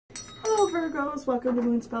Virgos, welcome to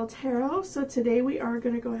Moonspell Tarot. So today we are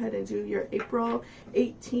going to go ahead and do your April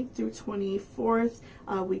 18th through 24th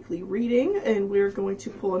weekly reading, and we're going to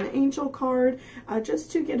pull an angel card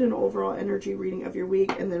just to get an overall energy reading of your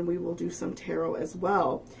week, and then we will do some tarot as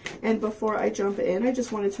well. And before I jump in, I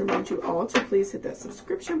just wanted to remind you all to please hit that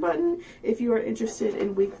subscription button if you are interested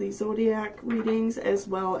in weekly zodiac readings, as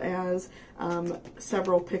well as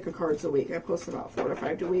several pick-a-cards a week. I post about 4 to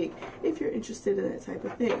 5 a week if you're interested in that type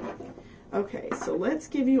of thing. Okay, so let's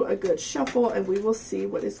give you a good shuffle and we will see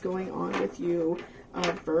what is going on with you,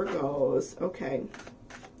 Virgos. Okay,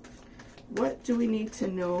 what do we need to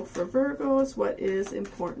know for Virgos? What is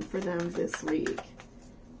important for them this week?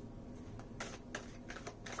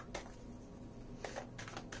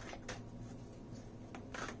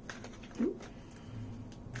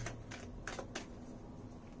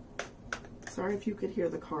 Sorry if you could hear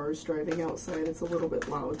the cars driving outside. It's a little bit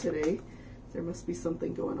loud today. There must be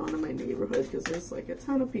something going on in my neighborhood because there's like a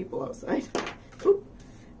ton of people outside. Oop.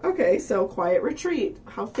 Okay, so quiet retreat.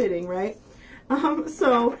 How fitting, right?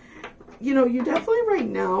 So, you know, you definitely right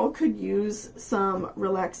now could use some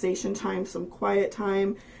relaxation time, some quiet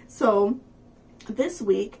time. So this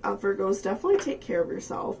week, Virgos, definitely take care of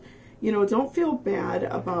yourself. You know, don't feel bad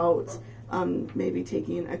about maybe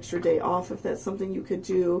taking an extra day off if that's something you could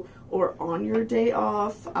do, or on your day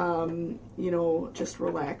off, you know, just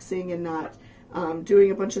relaxing and not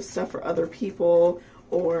doing a bunch of stuff for other people,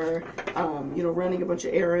 or, you know, running a bunch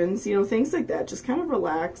of errands, you know, things like that. Just kind of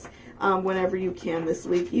relax whenever you can this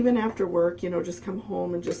week. Even after work, you know, just come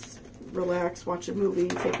home and just relax, watch a movie,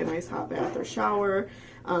 take a nice hot bath or shower,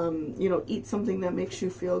 you know, eat something that makes you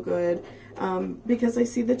feel good, because I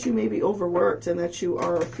see that you may be overworked and that you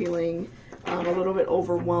are feeling a little bit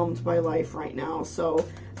overwhelmed by life right now. So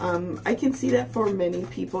I can see that for many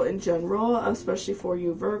people in general, especially for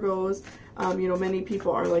you Virgos. You know, many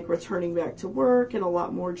people are like returning back to work and a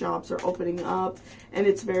lot more jobs are opening up and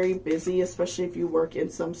it's very busy, especially if you work in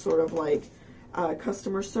some sort of like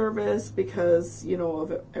customer service, because, you know,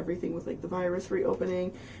 of everything with like the virus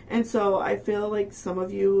reopening. And so I feel like some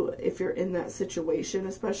of you, if you're in that situation,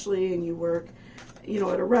 especially, and you work, you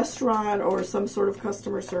know, at a restaurant or some sort of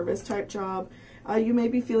customer service type job, you may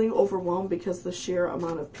be feeling overwhelmed because the sheer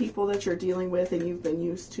amount of people that you're dealing with, and you've been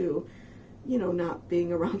used to, you know, not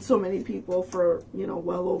being around so many people for, you know,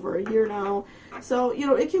 well over a year now. So, you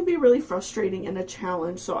know, it can be really frustrating and a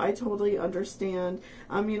challenge. So I totally understand.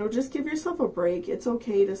 You know, just give yourself a break. It's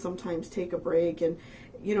okay to sometimes take a break. And,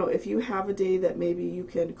 you know, if you have a day that maybe you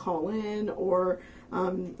can call in, or,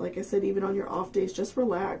 like I said, even on your off days, just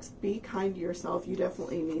relax. Be kind to yourself. You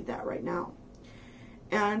definitely need that right now.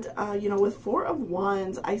 And, you know, with 4 of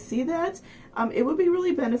Wands, I see that it would be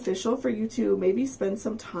really beneficial for you to maybe spend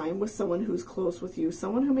some time with someone who's close with you,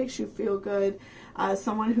 someone who makes you feel good,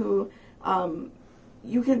 someone who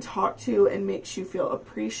you can talk to and makes you feel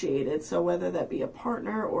appreciated. So whether that be a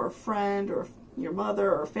partner or a friend or your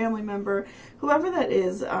mother or a family member, whoever that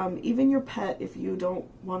is, even your pet, if you don't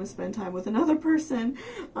want to spend time with another person,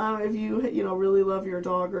 if you know, really love your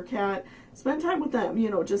dog or cat, spend time with them. You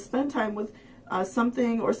know, just spend time with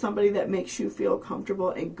something or somebody that makes you feel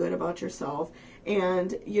comfortable and good about yourself,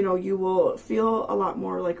 and you know, you will feel a lot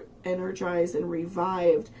more like energized and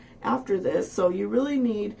revived after this. So you really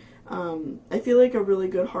need, I feel like, a really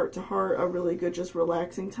good heart-to-heart, a really good just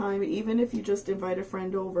relaxing time. Even if you just invite a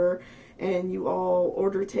friend over and you all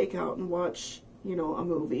order takeout and watch, you know, a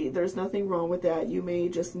movie, there's nothing wrong with that. You may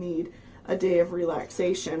just need a day of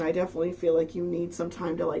relaxation. I definitely feel like you need some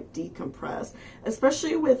time to like decompress,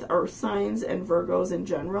 especially with earth signs and Virgos in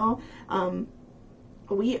general. I'm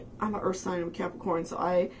an earth sign, I'm Capricorn, so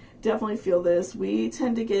I definitely feel this. We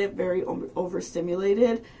tend to get very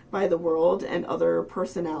overstimulated by the world and other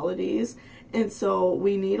personalities, and so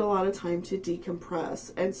we need a lot of time to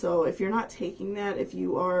decompress. And so if you're not taking that, if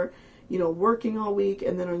you are, you know, working all week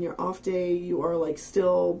and then on your off day you are like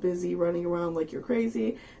still busy running around like you're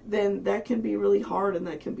crazy, then that can be really hard and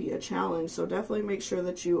that can be a challenge. So definitely make sure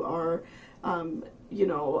that you are, you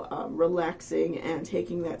know, relaxing and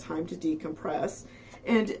taking that time to decompress.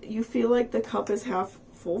 And you feel like the cup is half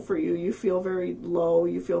full for you. You feel very low.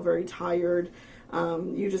 You feel very tired.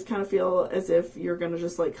 You just kind of feel as if you're going to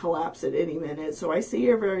just like collapse at any minute. So I see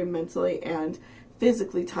you're very mentally and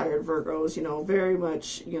physically tired, Virgos, you know, very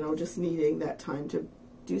much, you know, just needing that time to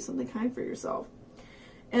do something kind for yourself.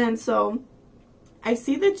 And so I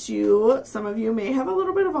see that some of you may have a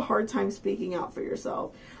little bit of a hard time speaking out for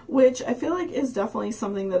yourself, which I feel like is definitely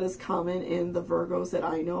something that is common in the Virgos that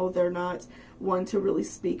I know. They're not one to really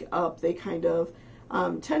speak up. They kind of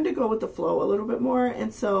tend to go with the flow a little bit more.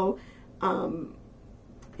 And so,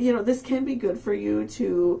 you know, this can be good for you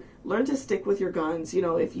to learn to stick with your guns. You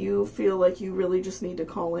know, if you feel like you really just need to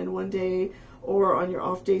call in one day, or on your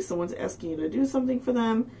off day someone's asking you to do something for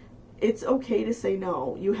them, it's okay to say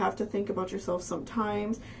no. You have to think about yourself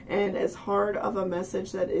sometimes, and as hard of a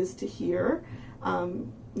message that is to hear,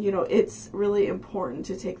 you know, it's really important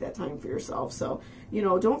to take that time for yourself. So, you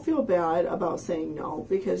know, don't feel bad about saying no,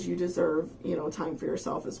 because you deserve, you know, time for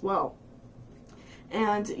yourself as well.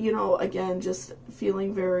 And, you know, again, just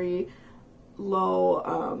feeling very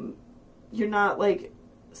low, you're not like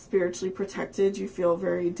spiritually protected, you feel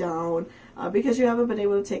very down because you haven't been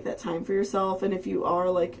able to take that time for yourself. And if you are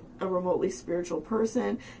like a remotely spiritual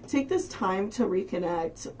person, take this time to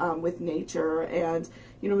reconnect with nature, and,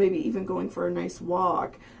 you know, maybe even going for a nice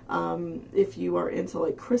walk. If you are into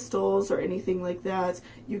like crystals or anything like that,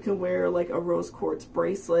 you can wear like a rose quartz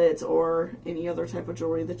bracelet or any other type of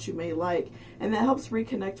jewelry that you may like, and that helps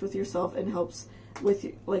reconnect with yourself and helps with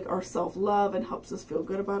like our self-love and helps us feel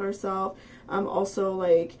good about ourselves. Also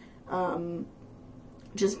like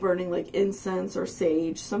just burning like incense or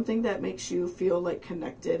sage, something that makes you feel like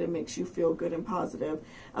connected and makes you feel good and positive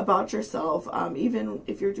about yourself. Even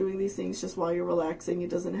if you're doing these things just while you're relaxing, it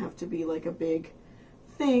doesn't have to be like a big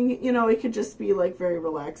thing, you know, it could just be like very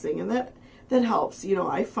relaxing, and that helps. You know,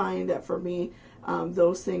 I find that for me,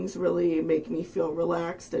 those things really make me feel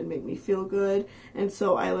relaxed and make me feel good, and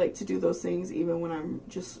so I like to do those things even when I'm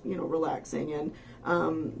just, you know, relaxing, and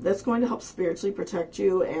that's going to help spiritually protect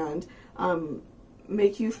you and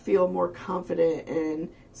make you feel more confident in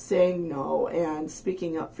saying no and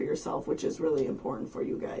speaking up for yourself, which is really important for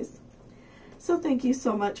you guys. So thank you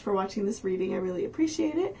so much for watching this reading. I really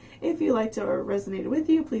appreciate it. If you liked or resonated with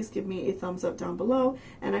you, please give me a thumbs up down below,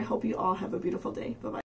 and I hope you all have a beautiful day. Bye-bye.